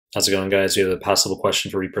How's it going, guys? We have a passable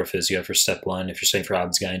question for Repro Physio for step one. If you're studying for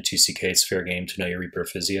Obs-GYN 2CK, it's fair game to know your Repro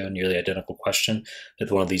Physio. Nearly identical question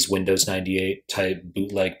with one of these Windows 98 type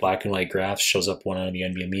bootleg black and white graphs shows up one on the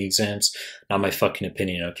NBME exams. Not my fucking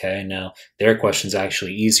opinion, okay? Now, their question's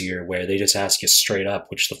actually easier, where they just ask you straight up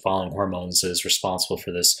which the following hormones is responsible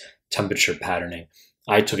for this temperature patterning.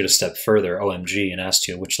 I took it a step further, OMG, and asked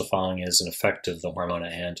you which the following is an effect of the hormone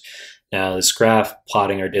at hand. Now, this graph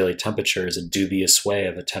plotting our daily temperature is a dubious way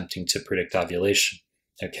of attempting to predict ovulation.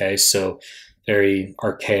 Okay, so very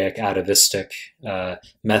archaic, atavistic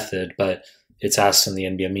method, but it's asked in the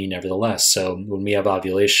NBME nevertheless. So when we have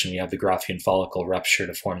ovulation, we have the Graafian follicle rupture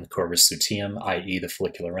to form the corpus luteum, i.e. the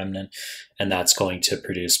follicular remnant, and that's going to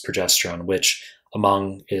produce progesterone, which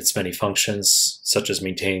among its many functions, such as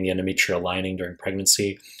maintaining the endometrial lining during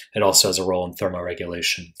pregnancy, it also has a role in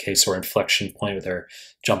thermoregulation. Okay, so our inflection point with our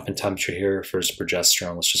jump in temperature here refers to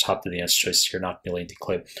progesterone. Let's just hop to the answer choice here, not the lengthy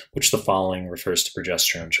clip. Which of the following refers to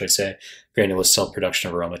progesterone? Choice A, granulose cell production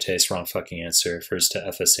of aromatase. Wrong fucking answer. Refers to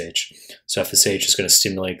FSH. So FSH is going to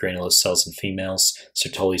stimulate granulose cells in females,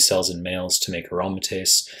 Sertoli cells in males to make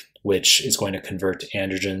aromatase, which is going to convert to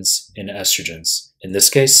androgens into estrogens. In this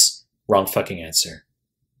case, wrong fucking answer.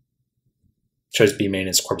 Choice B, main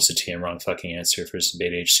is corpus luteum. Wrong fucking answer. Refers to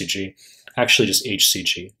beta HCG. Actually, just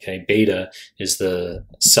HCG. Okay, beta is the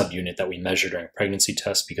subunit that we measure during a pregnancy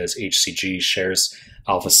test because HCG shares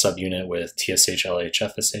alpha subunit with TSH, LH,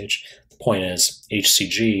 FSH. The point is,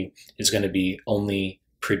 HCG is going to be only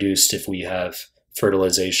produced if we have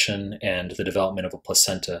fertilization and the development of a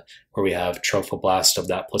placenta, where we have trophoblast of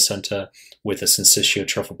that placenta with a syncytial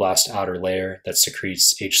trophoblast outer layer that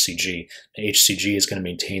secretes HCG. The HCG is going to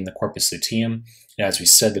maintain the corpus luteum, and as we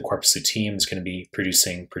said, the corpus luteum is going to be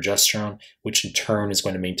producing progesterone, which in turn is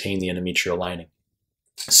going to maintain the endometrial lining.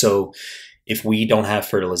 So if we don't have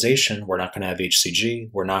fertilization, we're not going to have HCG,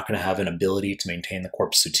 we're not going to have an ability to maintain the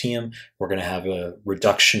corpus luteum, we're going to have a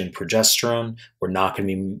reduction in progesterone, we're not going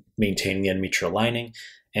to be maintaining the endometrial lining,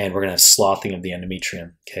 and we're going to have sloughing of the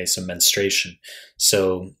endometrium, okay, so menstruation.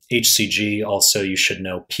 So HCG also, you should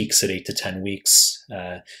know, peaks at 8 to 10 weeks.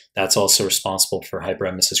 That's also responsible for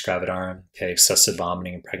hyperemesis gravidarum, okay, excessive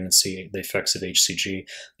vomiting in pregnancy, the effects of HCG.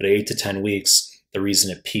 But at 8 to 10 weeks, the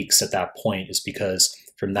reason it peaks at that point is because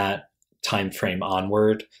from that time frame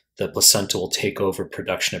onward, the placenta will take over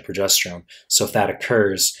production of progesterone. So if that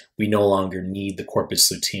occurs, we no longer need the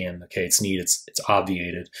corpus luteum. Okay, it's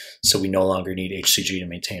obviated, so we no longer need HCG to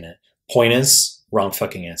maintain it. Point is, wrong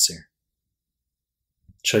fucking answer.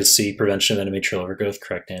 Choice C, prevention of endometrial overgrowth.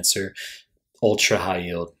 Correct answer. Ultra high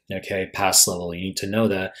yield. Okay, pass level. You need to know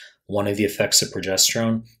that one of the effects of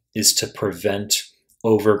progesterone is to prevent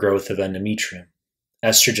overgrowth of endometrium.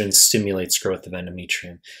 Estrogen stimulates growth of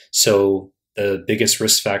endometrium. So the biggest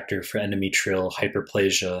risk factor for endometrial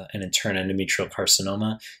hyperplasia and in turn endometrial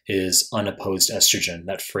carcinoma is unopposed estrogen.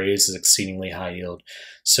 That phrase is exceedingly high yield.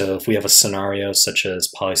 So if we have a scenario such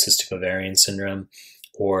as polycystic ovarian syndrome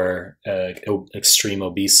or extreme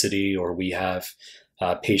obesity, or we have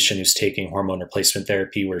a patient who's taking hormone replacement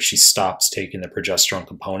therapy where she stops taking the progesterone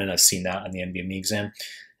component, I've seen that on the NBME exam,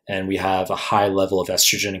 and we have a high level of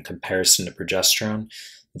estrogen in comparison to progesterone,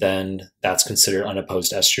 then that's considered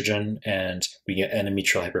unopposed estrogen, and we get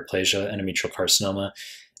endometrial hyperplasia, endometrial carcinoma.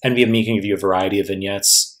 NBME can give you a variety of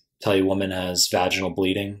vignettes, tell you a woman has vaginal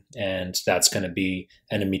bleeding, and that's going to be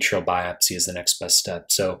endometrial biopsy is the next best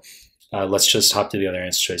step. So let's just hop to the other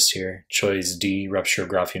answer choice here. Choice D, rupture of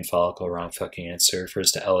Graafian follicle. Wrong fucking answer.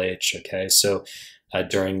 Refers to LH, okay? So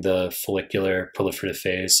during the follicular proliferative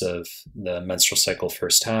phase of the menstrual cycle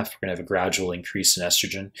first half, we're going to have a gradual increase in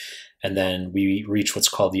estrogen. And then we reach what's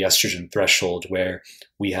called the estrogen threshold, where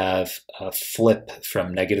we have a flip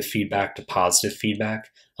from negative feedback to positive feedback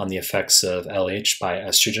on the effects of LH by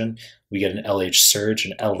estrogen. We get an LH surge,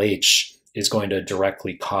 and LH is going to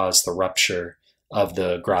directly cause the rupture of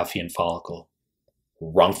the Graafian follicle.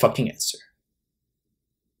 Wrong fucking answer.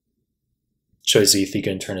 Choice E, theca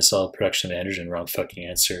interna cell production of androgen. Wrong fucking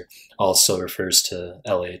answer. Also refers to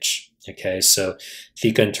LH. Okay, so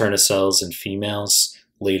theca interna cells in females,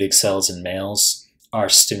 Leydig cells in males are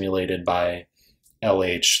stimulated by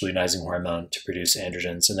LH, luteinizing hormone, to produce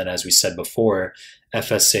androgens. And then, as we said before,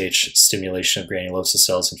 FSH, stimulation of granulosa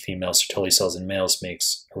cells in females, Sertoli cells in males,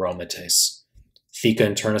 makes aromatase. Theca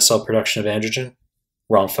interna cell production of androgen.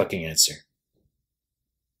 Wrong fucking answer.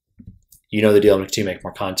 You know the deal. I'm going to continue to make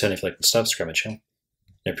more content. If you like my stuff, subscribe my channel.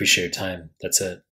 I appreciate your time. That's it.